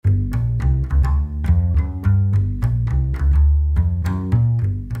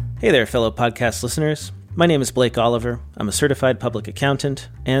Hey there, fellow podcast listeners. My name is Blake Oliver. I'm a certified public accountant,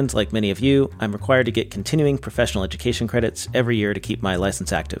 and like many of you, I'm required to get continuing professional education credits every year to keep my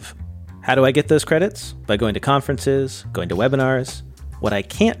license active. How do I get those credits? By going to conferences, going to webinars. What I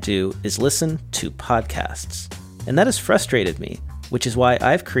can't do is listen to podcasts. And that has frustrated me, which is why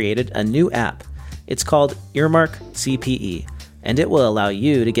I've created a new app. It's called Earmark CPE, and it will allow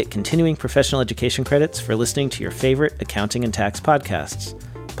you to get continuing professional education credits for listening to your favorite accounting and tax podcasts.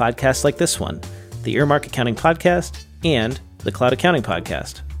 Podcasts like this one, the Earmark Accounting Podcast, and the Cloud Accounting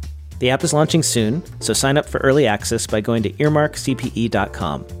Podcast. The app is launching soon, so sign up for early access by going to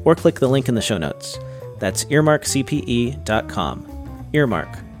earmarkcpe.com or click the link in the show notes. That's earmarkcpe.com. Earmark.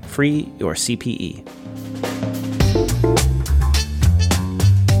 Free your CPE.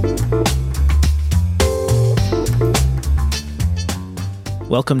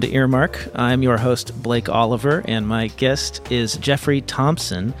 Welcome to Earmark. I'm your host, Blake Oliver, and my guest is Jeffrey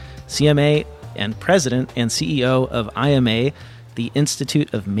Thompson, CMA and President and CEO of IMA, the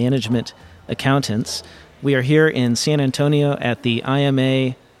Institute of Management Accountants. We are here in San Antonio at the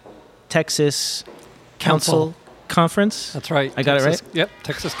IMA Texas Council Conference. That's right. I got it right? Yep,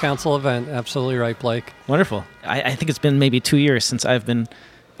 Texas Council event. Absolutely right, Blake. Wonderful. I think it's been maybe 2 years since I've been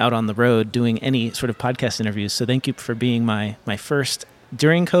out on the road doing any sort of podcast interviews, so thank you for being my first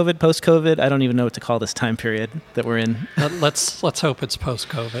during COVID, post-COVID. I don't even know what to call this time period that we're in. Let's hope it's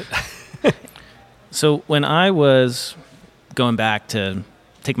post-COVID. So when I was going back to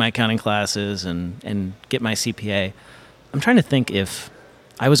take my accounting classes and get my CPA, I'm trying to think if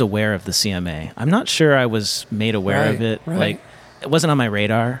I was aware of the CMA. I'm not sure I was made aware of it. Right. Like, it wasn't on my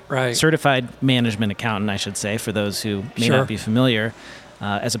radar. Right. Certified management accountant, I should say, for those who may not be familiar,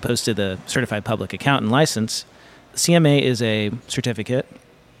 as opposed to the certified public accountant license. CMA is a certificate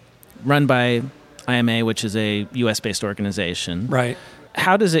run by IMA, which is a U.S.-based organization. Right.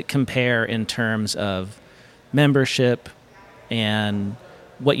 How does it compare in terms of membership and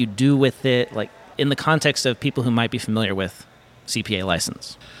what you do with it, like in the context of people who might be familiar with CPA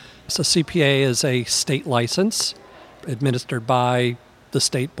license? So CPA is a state license administered by the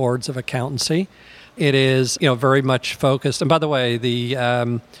state boards of accountancy. It is, very much focused. And by the way,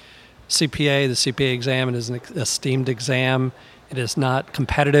 the CPA exam is an esteemed exam. It is not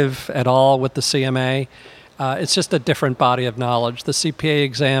competitive at all with the CMA. It's just a different body of knowledge. The CPA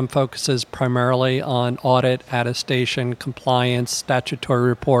exam focuses primarily on audit, attestation, compliance, statutory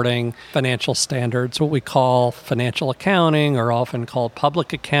reporting, financial standards, what we call financial accounting, or often called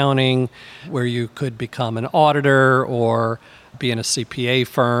public accounting, where you could become an auditor or be in a CPA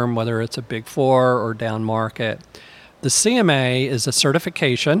firm, whether it's a Big Four or down market. The CMA is a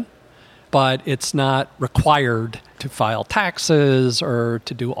certification, but it's not required to file taxes or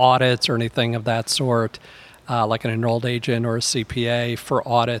to do audits or anything of that sort, like an enrolled agent or a CPA for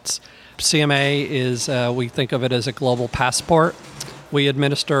audits. CMA is, we think of it as a global passport. We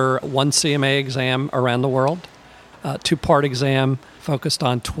administer one CMA exam around the world, two-part exam focused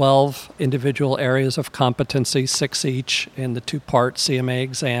on 12 individual areas of competency, 6 each in the two-part CMA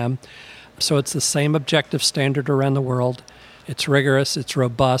exam. So it's the same objective standard around the world. It's rigorous, it's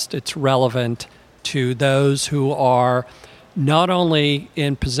robust, it's relevant to those who are not only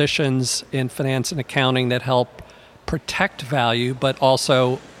in positions in finance and accounting that help protect value, but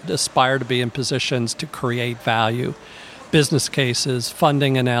also aspire to be in positions to create value. Business cases,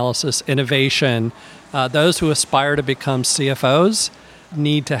 funding analysis, innovation. Those who aspire to become CFOs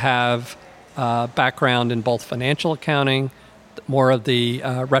need to have background in both financial accounting, more of the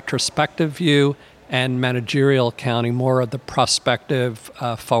retrospective view, and managerial accounting, more of the prospective,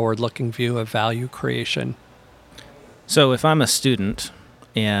 forward-looking view of value creation. So if I'm a student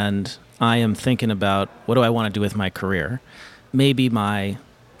and I am thinking about what do I want to do with my career, maybe my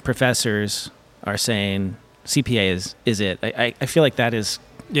professors are saying CPA is it. I feel like that is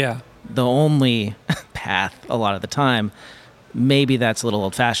the only path a lot of the time. Maybe that's a little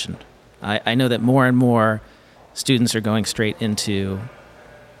old-fashioned. I know that more and more students are going straight into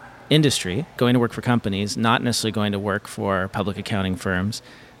industry, going to work for companies, not necessarily going to work for public accounting firms.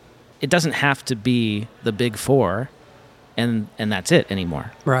 It doesn't have to be the Big Four, and that's it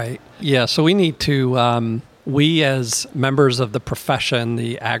anymore. Right. Yeah, so we need to, we as members of the profession,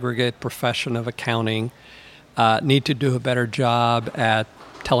 the aggregate profession of accounting, need to do a better job at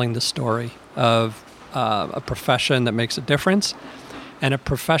telling the story of a profession that makes a difference and a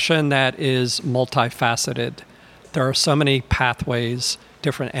profession that is multifaceted. There are so many pathways,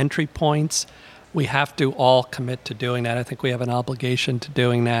 different entry points. We have to all commit to doing that. I think we have an obligation to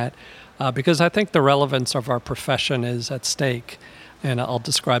doing that because I think the relevance of our profession is at stake. And I'll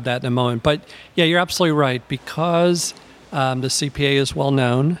describe that in a moment. But yeah, you're absolutely right. Because the CPA is well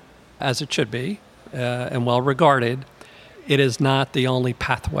known, as it should be, and well regarded, it is not the only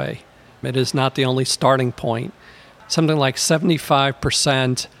pathway. It is not the only starting point. Something like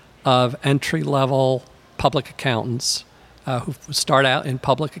 75% of entry-level public accountants who start out in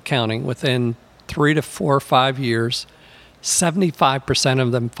public accounting within 3 to 4 or 5 years, 75%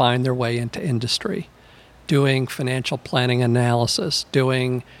 of them find their way into industry, doing financial planning analysis,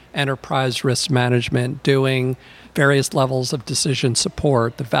 doing enterprise risk management, doing various levels of decision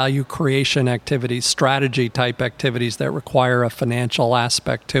support, the value creation activities, strategy type activities that require a financial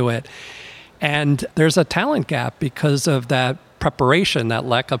aspect to it. And there's a talent gap because of that preparation, that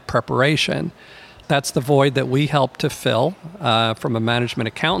lack of preparation. That's the void that we help to fill from a management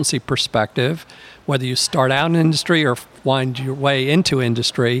accountancy perspective. Whether you start out in industry or wind your way into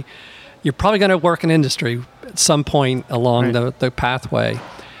industry, you're probably going to work in industry at some point along the pathway.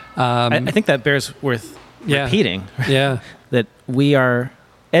 I think that bears worth repeating. Yeah. That we are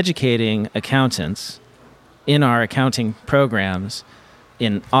educating accountants in our accounting programs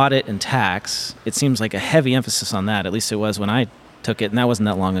in audit and tax. It seems like a heavy emphasis on that. At least it was when I took it, and that wasn't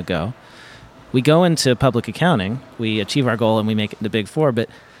that long ago. We go into public accounting, we achieve our goal, and we make it into Big Four, but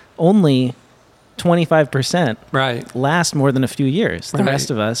only 25% last more than a few years. The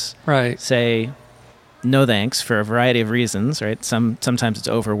rest of us say no thanks for a variety of reasons, right? Sometimes it's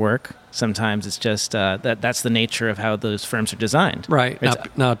overwork. Sometimes it's just that's the nature of how those firms are designed. Right.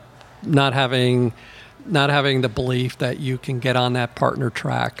 Not having the belief that you can get on that partner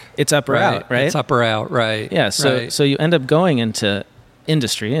track. It's up or out, right? It's up or out, right. Yeah, so you end up going into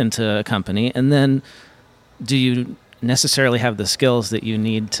industry, into a company, and then do you necessarily have the skills that you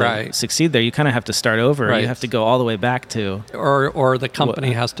need to succeed there? You kind of have to start over. Right. You have to go all the way back to... Or the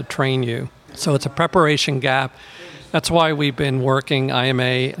company has to train you. So it's a preparation gap. That's why we've been working,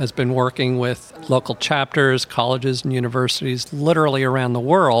 IMA has been working with local chapters, colleges and universities literally around the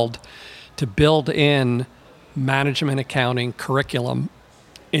world to build in management accounting curriculum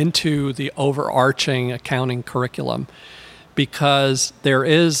into the overarching accounting curriculum, because there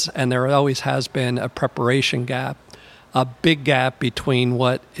is, and there always has been, a preparation gap, a big gap between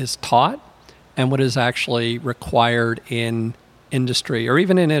what is taught and what is actually required in industry or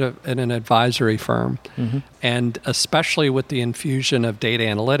even in an advisory firm. Mm-hmm. And especially with the infusion of data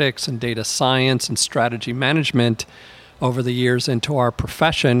analytics and data science and strategy management over the years into our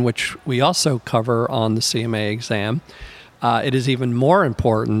profession, which we also cover on the CMA exam, it is even more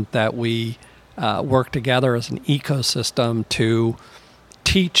important that we work together as an ecosystem to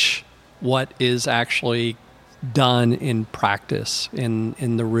teach what is actually done in practice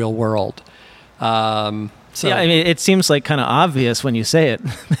in the real world. So, yeah, I mean, it seems like kind of obvious when you say it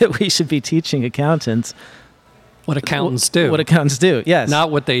that we should be teaching accountants what accountants do. What accountants do, yes.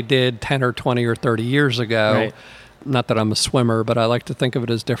 Not what they did 10 or 20 or 30 years ago. Right. Not that I'm a swimmer, but I like to think of it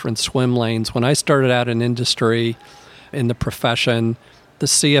as different swim lanes. When I started out in industry, in the profession, the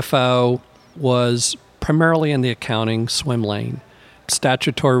CFO was primarily in the accounting swim lane.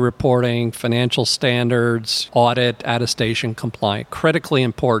 Statutory reporting, financial standards, audit, attestation, compliant, critically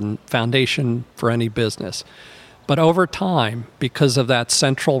important, foundation for any business. But over time, because of that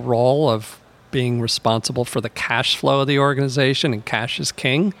central role of being responsible for the cash flow of the organization, and cash is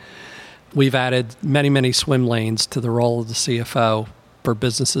king, we've added many, many swim lanes to the role of the CFO for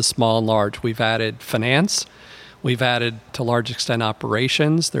businesses small and large. We've added finance. We've added, to a large extent,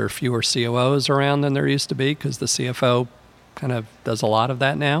 operations. There are fewer COOs around than there used to be because the CFO kind of does a lot of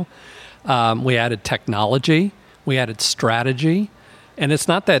that now. We added technology. We added strategy. And it's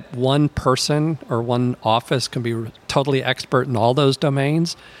not that one person or one office can be totally expert in all those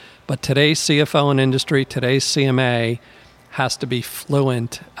domains, but today's CFO in industry, today's CMA has to be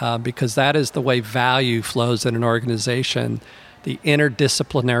fluent because that is the way value flows in an organization, the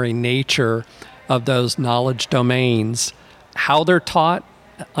interdisciplinary nature of those knowledge domains, how they're taught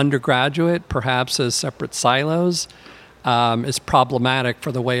undergraduate, perhaps as separate silos, is problematic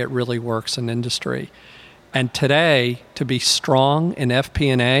for the way it really works in industry. And today, to be strong in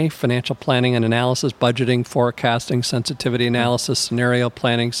FP&A, financial planning and analysis, budgeting, forecasting, sensitivity analysis, scenario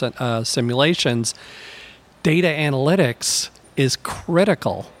planning, simulations, data analytics is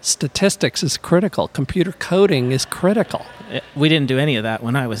critical. Statistics is critical. Computer coding is critical. We didn't do any of that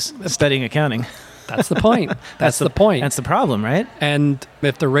when I was studying accounting. That's the point. That's the point. That's the problem, right? And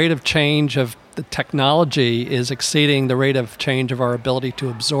if the rate of change of the technology is exceeding the rate of change of our ability to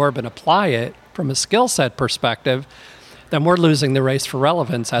absorb and apply it from a skill set perspective, then we're losing the race for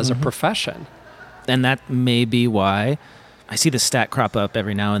relevance as a profession. And that may be why I see the stat crop up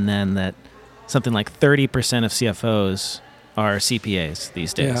every now and then that something like 30% of CFOs are CPAs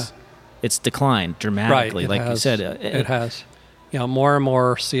these days. Yeah. It's declined dramatically, you said. It has. More and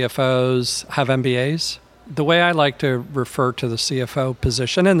more CFOs have MBAs. The way I like to refer to the CFO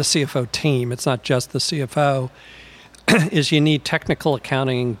position and the CFO team, it's not just the CFO, is you need technical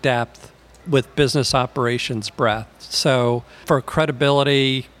accounting depth with business operations breadth. So for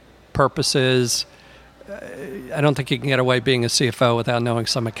credibility purposes, I don't think you can get away being a CFO without knowing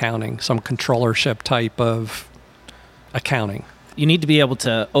some accounting, some controllership type of accounting. You need to be able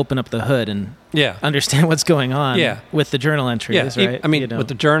to open up the hood and understand what's going on with the journal entries, right? I mean, with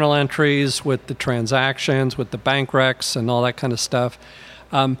the journal entries, with the transactions, with the bank recs and all that kind of stuff.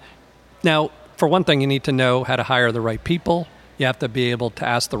 Now, for one thing, you need to know how to hire the right people. You have to be able to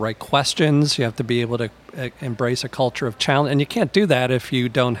ask the right questions. You have to be able to embrace a culture of challenge. And you can't do that if you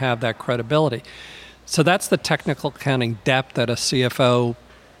don't have that credibility. So that's the technical accounting depth that a CFO,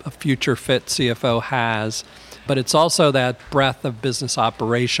 a future fit CFO has. But it's also that breadth of business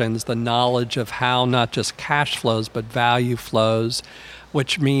operations, the knowledge of how not just cash flows, but value flows,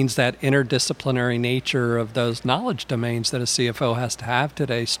 which means that interdisciplinary nature of those knowledge domains that a CFO has to have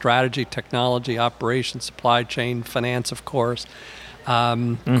today: strategy, technology, operations, supply chain, finance, of course,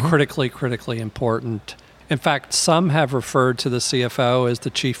 critically important. In fact, some have referred to the CFO as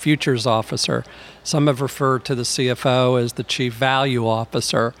the chief futures officer. Some have referred to the CFO as the chief value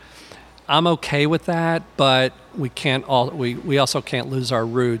officer. I'm okay with that, but we also can't lose our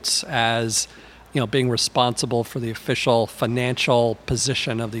roots as being responsible for the official financial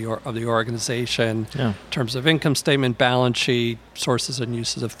position of the organization in terms of income statement, balance sheet, sources and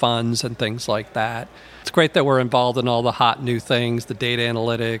uses of funds, and things like that. It's great that we're involved in all the hot new things, the data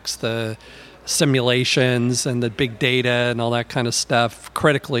analytics, the simulations, and the big data and all that kind of stuff.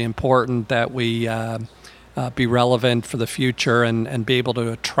 Critically important that we be relevant for the future and be able to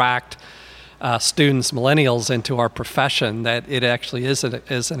attract students, millennials, into our profession, that it actually is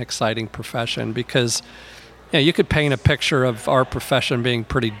an exciting profession, because you could paint a picture of our profession being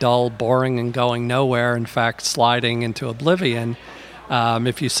pretty dull, boring, and going nowhere, in fact, sliding into oblivion.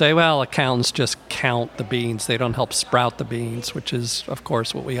 If you say, well, accountants just count the beans, they don't help sprout the beans, which is, of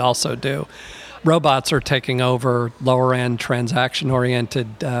course, what we also do. Robots are taking over lower-end,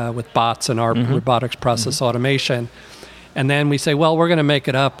 transaction-oriented with bots and our robotics process automation. And then we say, well, we're going to make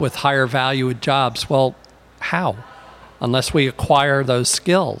it up with higher value jobs. Well, how? Unless we acquire those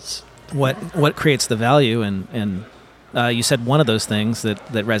skills. What creates the value? And you said one of those things that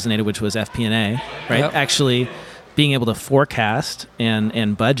resonated, which was FP&A, right? Yep. Actually being able to forecast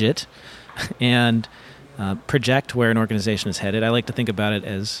and budget and project where an organization is headed. I like to think about it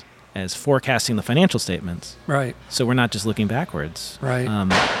as forecasting the financial statements. Right. So we're not just looking backwards. Right.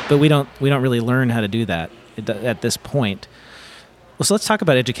 But we don't really learn how to do that at this point. Well, so let's talk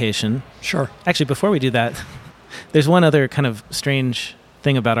about education. Sure. Actually, before we do that, there's one other kind of strange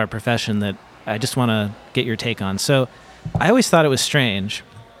thing about our profession that I just want to get your take on. So I always thought it was strange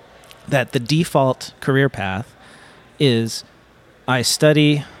that the default career path is I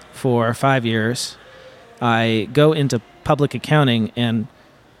study for 5 years, I go into public accounting, and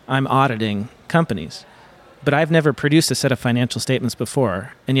I'm auditing companies. But I've never produced a set of financial statements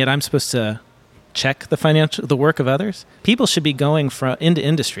before, and yet I'm supposed to check the work of others. People should be going into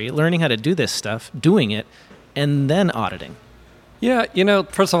industry, learning how to do this stuff, doing it, and then auditing. Yeah,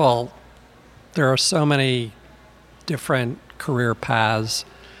 first of all, there are so many different career paths.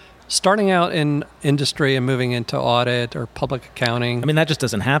 Starting out in industry and moving into audit or public accounting. I mean, that just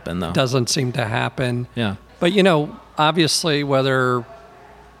doesn't happen, though. Doesn't seem to happen. Yeah. But, obviously, whether it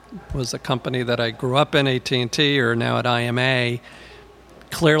was a company that I grew up in, AT&T, or now at IMA,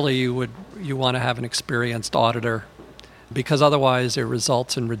 clearly you want to have an experienced auditor, because otherwise it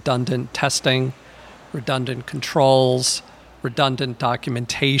results in redundant testing, redundant controls, redundant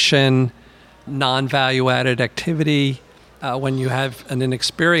documentation, non-value-added activity. When you have an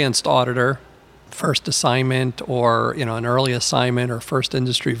inexperienced auditor, first assignment or an early assignment or first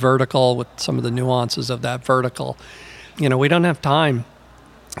industry vertical with some of the nuances of that vertical, we don't have time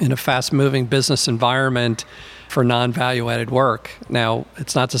in a fast-moving business environment for non-value-added work. Now,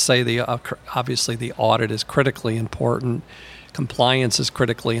 it's not to say obviously the audit is critically important, compliance is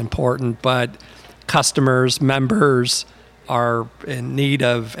critically important, but customers, members are in need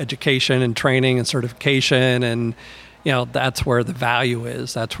of education and training and certification, and that's where the value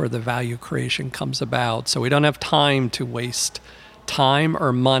is. That's where the value creation comes about. So we don't have time to waste time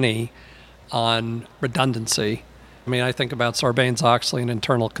or money on redundancy. I mean, I think about Sarbanes-Oxley and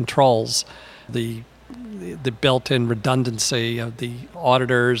internal controls, the built-in redundancy of the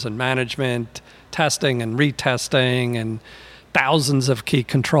auditors and management, testing and retesting, and thousands of key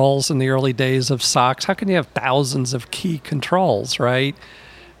controls in the early days of SOX. How can you have thousands of key controls, right?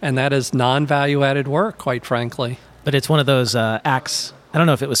 And that is non-value-added work, quite frankly. But it's one of those acts. I don't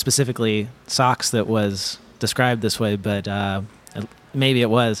know if it was specifically SOX that was described this way, but maybe it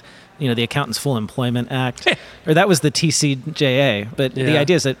was. The Accountants Full Employment Act, or that was the TCJA. But the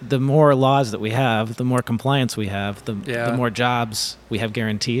idea is that the more laws that we have, the more compliance we have, the more jobs we have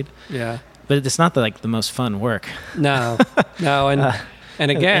guaranteed. Yeah. But it's not the most fun work. No,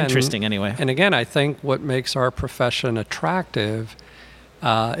 and again, interesting anyway. And again, I think what makes our profession attractive,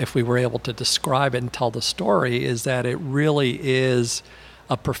 if we were able to describe it and tell the story, is that it really is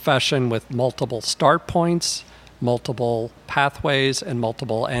a profession with multiple start points, multiple pathways, and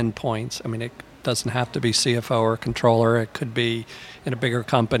multiple endpoints. I mean, it doesn't have to be CFO or controller. It could be in a bigger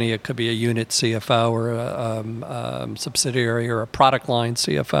company. It could be a unit CFO or a subsidiary or a product line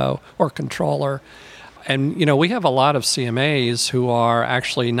CFO or controller. And, we have a lot of CMAs who are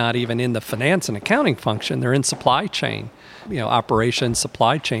actually not even in the finance and accounting function. They're in supply chain, operations,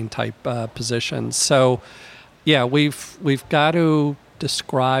 supply chain type positions. So, we've got to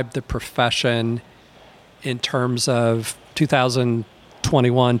describe the profession in terms of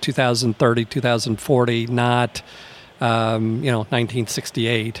 2021, 2030, 2040, not,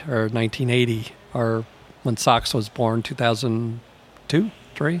 1968 or 1980 or when SOX was born, 2002,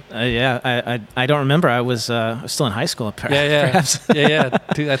 3. I don't remember. I was still in high school. Perhaps.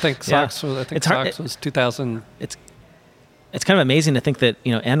 I think SOX was 2000. It's kind of amazing to think that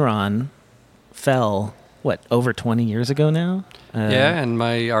Enron fell over 20 years ago now. And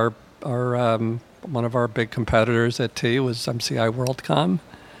our one of our big competitors at T was MCI WorldCom.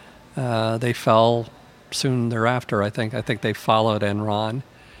 They fell soon thereafter. I think they followed Enron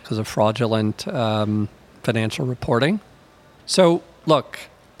because of fraudulent financial reporting. So look,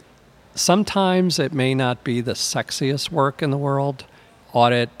 sometimes it may not be the sexiest work in the world,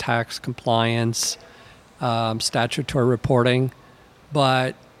 audit, tax, compliance, statutory reporting,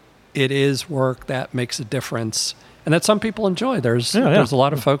 but it is work that makes a difference and that some people enjoy. There's a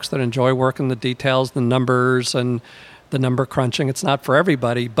lot of folks that enjoy working the details, the numbers, and the number crunching. It's not for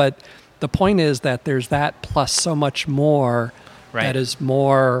everybody, but the point is that there's that plus so much more that is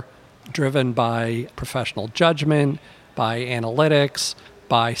more driven by professional judgment, by analytics,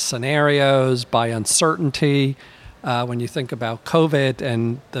 by scenarios, by uncertainty. When you think about COVID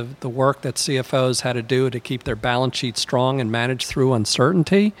and the work that CFOs had to do to keep their balance sheet strong and manage through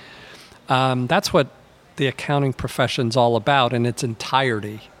uncertainty, that's what the accounting profession's all about in its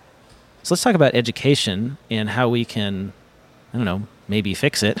entirety. So let's talk about education and how we can, maybe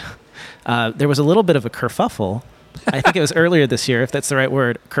fix it. There was a little bit of a kerfuffle, I think it was earlier this year, if that's the right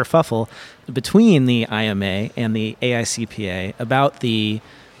word, kerfuffle, between the IMA and the AICPA about the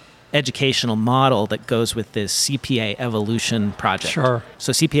educational model that goes with this CPA Evolution project. Sure.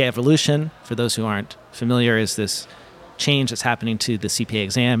 So CPA Evolution, for those who aren't familiar, is this change that's happening to the CPA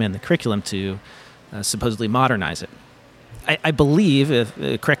exam and the curriculum to supposedly modernize it. I believe,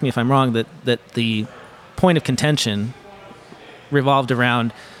 correct me if I'm wrong, that the point of contention revolved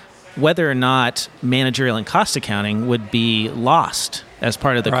around whether or not managerial and cost accounting would be lost as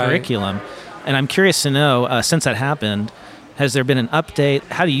part of the curriculum. And I'm curious to know, since that happened, has there been an update?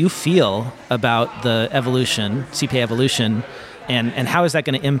 How do you feel about the evolution, CPA Evolution, and how is that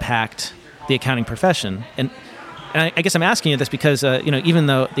going to impact the accounting profession? And I guess I'm asking you this because, even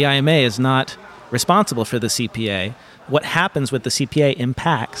though the IMA is not responsible for the CPA, what happens with the CPA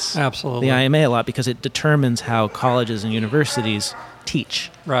impacts Absolutely. the IMA a lot because it determines how colleges and universities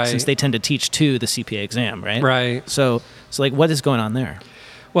teach, since they tend to teach to the CPA exam, right? Right. So what is going on there?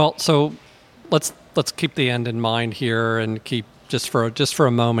 Well, so let's keep the end in mind here and keep just for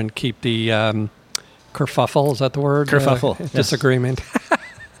a moment keep the kerfuffle. Is that the word? Kerfuffle. Yes. Disagreement.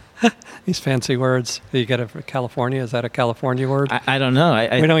 These fancy words. You get it from California. Is that a California word? I don't know.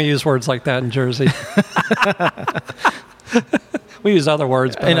 We don't use words like that in Jersey. We use other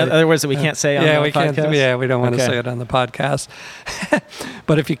words. But other words that we can't say on the podcast? We don't want to say it on the podcast.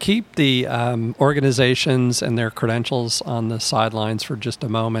 But if you keep the organizations and their credentials on the sidelines for just a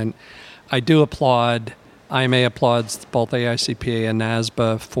moment, I do applaud, IMA applauds both AICPA and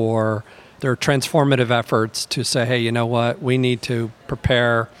NASBA for their transformative efforts to say, hey, you know what, we need to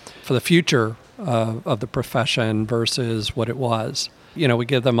prepare for the future of the profession versus what it was. We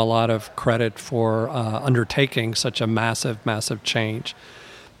give them a lot of credit for undertaking such a massive, massive change.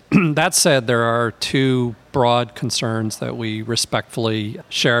 That said, there are two broad concerns that we respectfully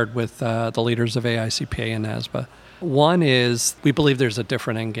shared with the leaders of AICPA and NASBA. One is we believe there's a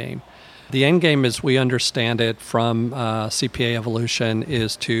different end game. The end game, as we understand it from CPA Evolution,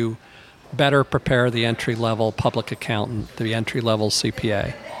 is to better prepare the entry-level public accountant, the entry-level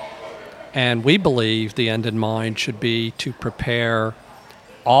CPA. And we believe the end in mind should be to prepare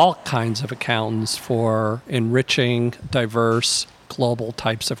all kinds of accountants for enriching, diverse, global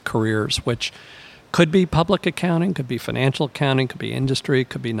types of careers, which could be public accounting, could be financial accounting, could be industry,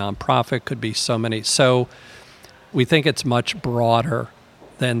 could be nonprofit, could be so many. So we think it's much broader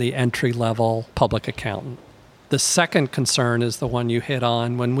than the entry-level public accountant. The second concern is the one you hit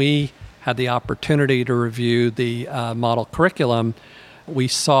on. When we had the opportunity to review the model curriculum, we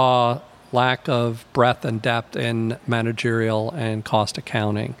saw lack of breadth and depth in managerial and cost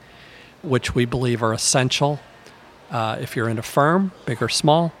accounting, which we believe are essential if you're in a firm, big or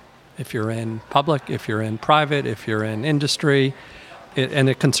small, if you're in public, if you're in private, if you're in industry, and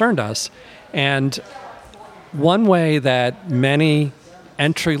it concerned us. And one way that many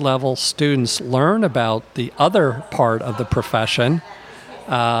entry-level students learn about the other part of the profession,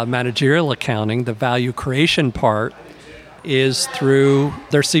 managerial accounting, the value creation part, is through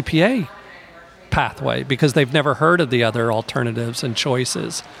their CPA pathway because they've never heard of the other alternatives and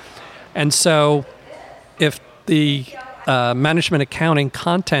choices. And so if the management accounting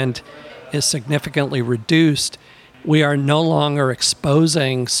content is significantly reduced, we are no longer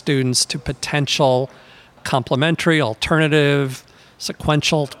exposing students to potential complementary, alternative,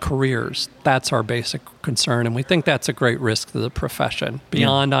 sequential careers. That's our basic concern, and we think that's a great risk to the profession,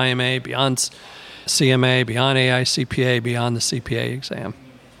 beyond IMA, beyond CMA, beyond AICPA, beyond the CPA exam.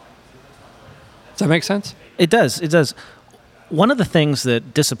 Does that make sense? It does. One of the things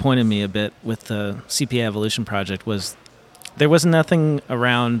that disappointed me a bit with the CPA Evolution Project was there was nothing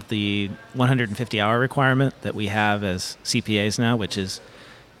around the 150-hour requirement that we have as CPAs now, which is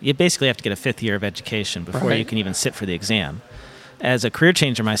you basically have to get a fifth year of education before you can even sit for the exam. As a career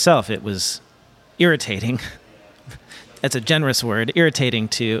changer myself, it was irritating. That's a generous word, irritating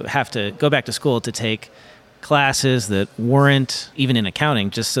to have to go back to school to take classes that weren't even in accounting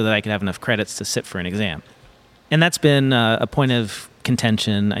just so that I could have enough credits to sit for an exam. And that's been a point of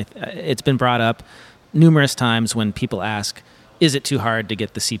contention. It's been brought up numerous times when people ask, is it too hard to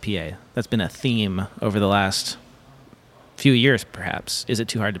get the CPA? That's been a theme over the last few years, perhaps. Is it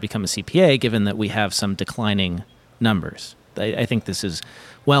too hard to become a CPA given that we have some declining numbers? I think this is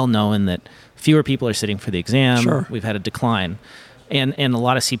well known that fewer people are sitting for the exam. Sure. We've had a decline. And a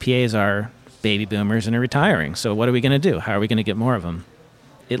lot of CPAs are baby boomers and are retiring. So what are we going to do? How are we going to get more of them?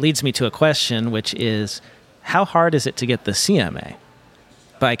 It leads me to a question, which is, how hard is it to get the CMA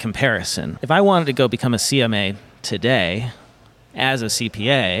by comparison? If I wanted to go become a CMA today as a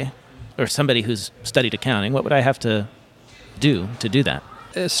CPA or somebody who's studied accounting, what would I have to do that?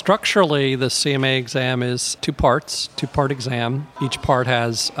 Structurally, the CMA exam is two-part exam. Each part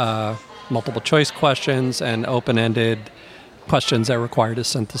has multiple choice questions and open-ended questions that require to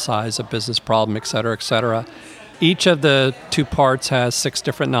synthesize a business problem, et cetera, et cetera. Each of the two parts has 6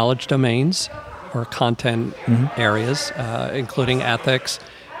 different knowledge domains or content areas, including ethics,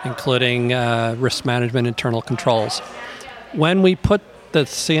 including risk management, internal controls. When we put the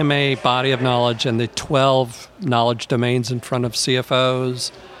CMA body of knowledge and the 12 knowledge domains in front of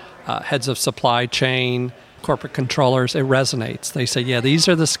CFOs, heads of supply chain, corporate controllers, it resonates. They say, yeah, these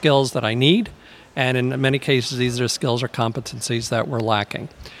are the skills that I need, and in many cases, these are skills or competencies that we're lacking.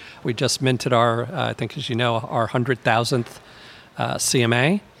 We just minted our, I think as you know, our 100,000th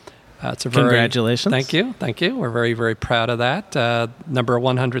CMA. It's a Congratulations. Thank you. We're very, very proud of that. Number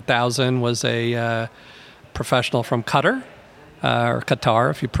 100,000 was a professional from Qatar, or Qatar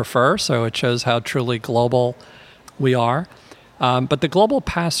if you prefer, so it shows how truly global we are. But the global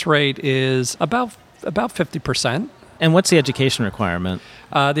pass rate is about 50%. And what's the education requirement?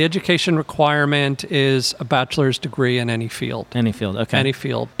 The education requirement is a bachelor's degree in any field. Any field, okay. Any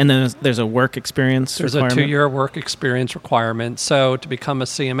field. And then there's a work experience requirement? There's a 2-year work experience requirement. So to become a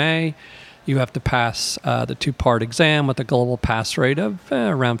CMA, you have to pass the 2-part exam with a global pass rate of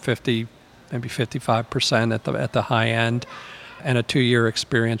around 50, maybe 55% at the high end, and a 2-year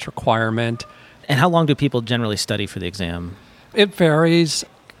experience requirement. And how long do people generally study for the exam? It varies,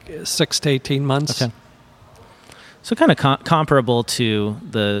 6 to 18 months. Okay. So kind of comparable to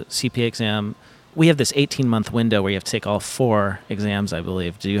the CPA exam, we have this 18-month window where you have to take all 4 exams, I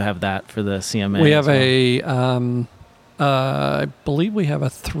believe. Do you have that for the CMA? We have I believe we have a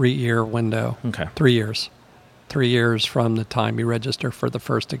 3-year window. Okay. 3 years. 3 years from the time you register for the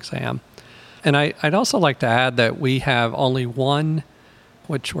first exam. And I'd also like to add that we have only one,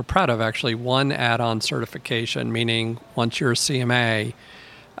 which we're proud of actually, one add-on certification, meaning once you're a CMA,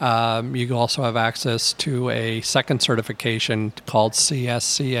 you also have access to a second certification called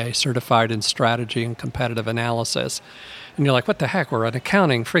CSCA, Certified in Strategy and Competitive Analysis. And you're like, what the heck? We're an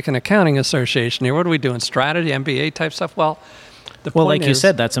freaking accounting association here. What are we doing? Strategy, MBA type stuff? Well, like you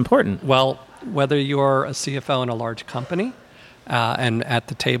said, that's important. Well, whether you're a CFO in a large company, and at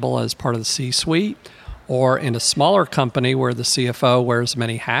the table as part of the C-suite, or in a smaller company where the CFO wears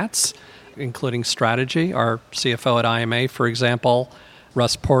many hats, including strategy. Our CFO at IMA, for example,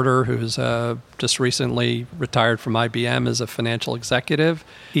 Russ Porter, who's just recently retired from IBM as a financial executive,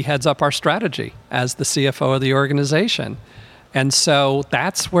 he heads up our strategy as the CFO of the organization. And so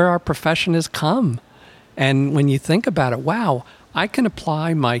that's where our profession has come. And when you think about it, wow, I can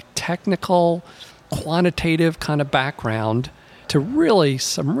apply my technical, quantitative kind of background to really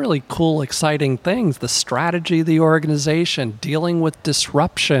some really cool, exciting things. The strategy of the organization, dealing with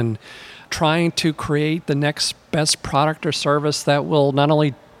disruption, trying to create the next best product or service that will not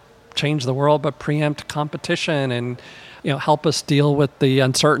only change the world, but preempt competition and help us deal with the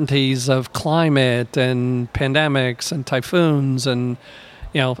uncertainties of climate and pandemics and typhoons and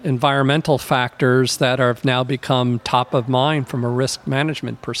environmental factors that have now become top of mind from a risk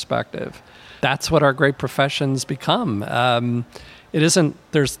management perspective. That's what our great professions become. It isn't.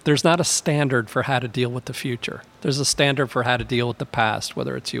 There's not a standard for how to deal with the future. There's a standard for how to deal with the past,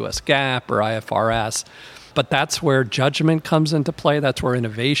 whether it's U.S. GAAP or IFRS. But that's where judgment comes into play. That's where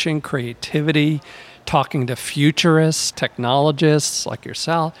innovation, creativity, talking to futurists, technologists like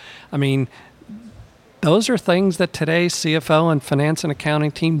yourself. I mean, those are things that today's CFO and finance and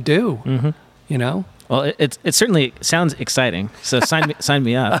accounting team do. Mm-hmm. Well, it certainly sounds exciting. So sign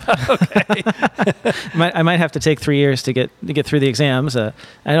me up. Okay. I might have to take 3 years to get through the exams.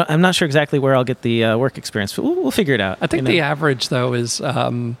 I'm not sure exactly where I'll get the work experience, but we'll figure it out. I think the average though is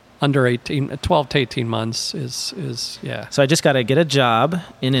under 12 to 18 months is yeah. So I just got to get a job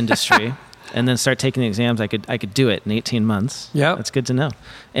in industry. And then start taking the exams. I could do it in 18 months. Yeah, that's good to know.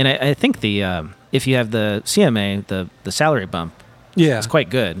 And I think if you have the CMA, the salary bump, it's quite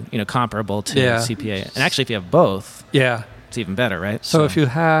good. Comparable to CPA. And actually, if you have both, it's even better, right? So if you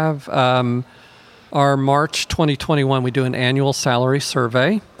have our March 2021, we do an annual salary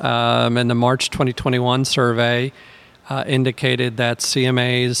survey, and the March 2021 survey indicated that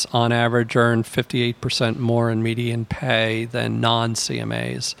CMAs on average earn 58% more in median pay than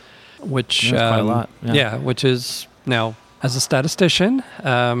non-CMAs. Which quite a lot. Which is now, as a statistician,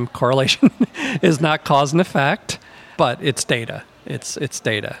 correlation is not cause and effect, but it's data. It's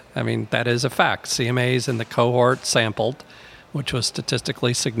data. I mean, that is a fact. CMAs in the cohort sampled, which was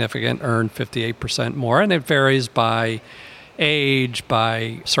statistically significant, earned 58% more, and it varies by age,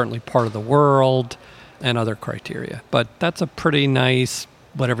 by certainly part of the world, and other criteria. But that's a pretty nice,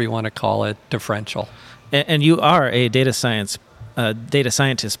 whatever you want to call it, differential. And you are a data scientist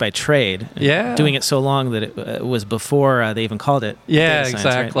by trade. Doing it so long that it was before they even called it data science,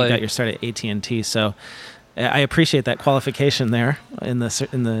 exactly. Right? You got your start at AT&T, so I appreciate that qualification there in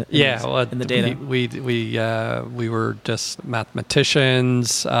the data. We were just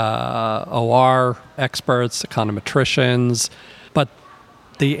mathematicians, OR experts, econometricians, but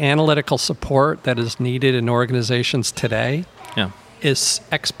the analytical support that is needed in organizations today is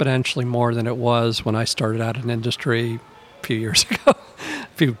exponentially more than it was when I started out in industry a few years ago, a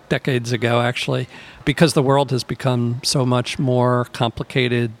few decades ago, actually, because the world has become so much more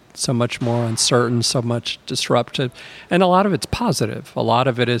complicated, so much more uncertain, so much disruptive. And a lot of it's positive. A lot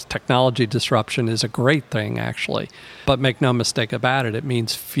of it is technology disruption is a great thing, actually. But make no mistake about it, it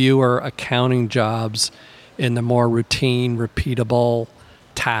means fewer accounting jobs in the more routine, repeatable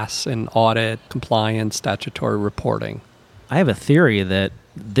tasks in audit, compliance, statutory reporting. I have a theory that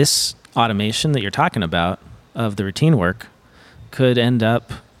this automation that you're talking about of the routine work could end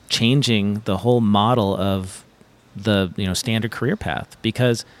up changing the whole model of the standard career path.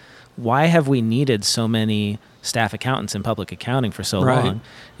 Because why have we needed so many staff accountants in public accounting for so long?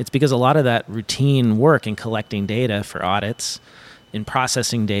 It's because a lot of that routine work in collecting data for audits, in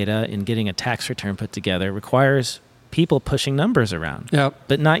processing data, in getting a tax return put together requires people pushing numbers around,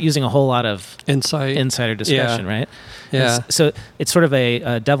 but not using a whole lot of insider discretion, right? Yeah. So it's sort of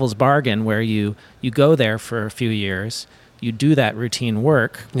a devil's bargain where you go there for a few years, you do that routine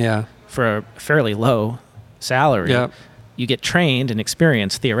work for a fairly low salary, you get trained and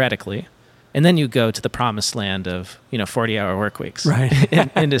experienced theoretically, and then you go to the promised land of 40-hour work weeks in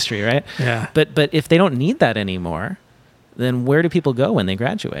industry, right? Yeah. But if they don't need that anymore, then where do people go when they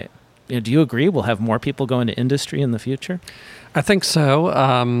graduate? Do you agree we'll have more people go into industry in the future? I think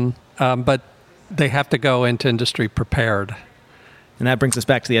so, but they have to go into industry prepared. And that brings us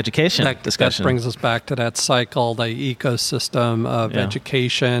back to the education discussion. That brings us back to that cycle, the ecosystem of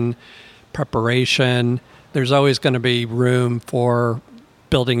education, preparation. There's always going to be room for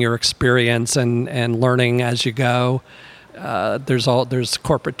building your experience and learning as you go. There's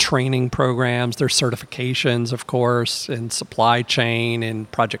corporate training programs, there's certifications, of course, in supply chain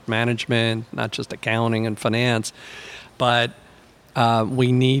and project management, not just accounting and finance. But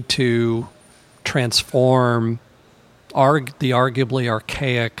we need to transform the arguably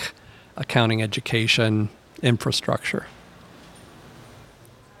archaic accounting education infrastructure.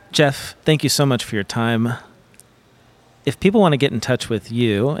 Jeff, thank you so much for your time. If people want to get in touch with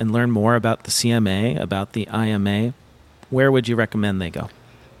you and learn more about the CMA, about the IMA, where would you recommend they go?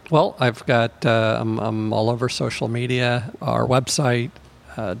 Well, I've got, I'm all over social media, our website,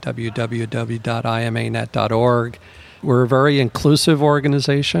 www.imanet.org. We're a very inclusive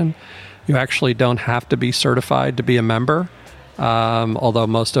organization. You actually don't have to be certified to be a member, although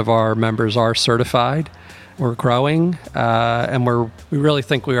most of our members are certified. We're growing, and we really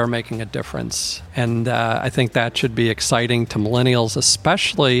think we are making a difference. And I think that should be exciting to millennials,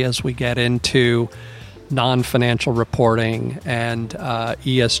 especially as we get into non-financial reporting and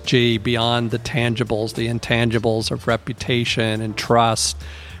ESG beyond the tangibles, the intangibles of reputation and trust,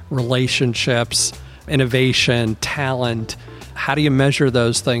 relationships, innovation, talent. How do you measure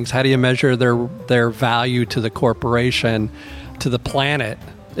those things? How do you measure their value to the corporation, to the planet?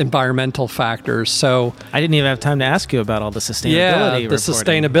 Environmental factors. So I didn't even have time to ask you about all the sustainability reporting.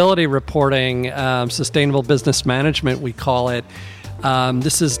 Sustainability reporting, sustainable business management, we call it.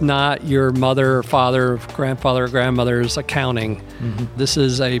 This is not your mother, father, grandfather, or grandmother's accounting. Mm-hmm. This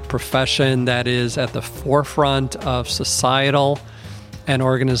is a profession that is at the forefront of societal and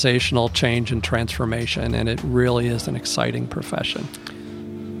organizational change and transformation, and it really is an exciting profession.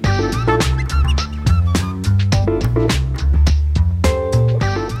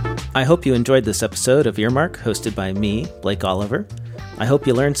 I hope you enjoyed this episode of Earmark, hosted by me, Blake Oliver. I hope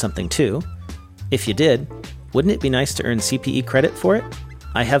you learned something too. If you did, wouldn't it be nice to earn CPE credit for it?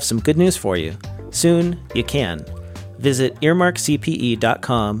 I have some good news for you. Soon, you can. Visit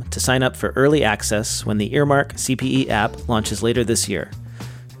earmarkcpe.com to sign up for early access when the Earmark CPE app launches later this year.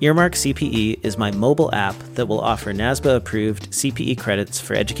 Earmark CPE is my mobile app that will offer NASBA-approved CPE credits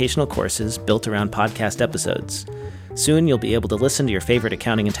for educational courses built around podcast episodes. Soon you'll be able to listen to your favorite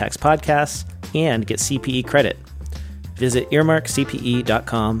accounting and tax podcasts and get CPE credit. Visit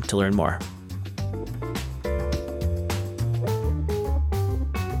earmarkcpe.com to learn more.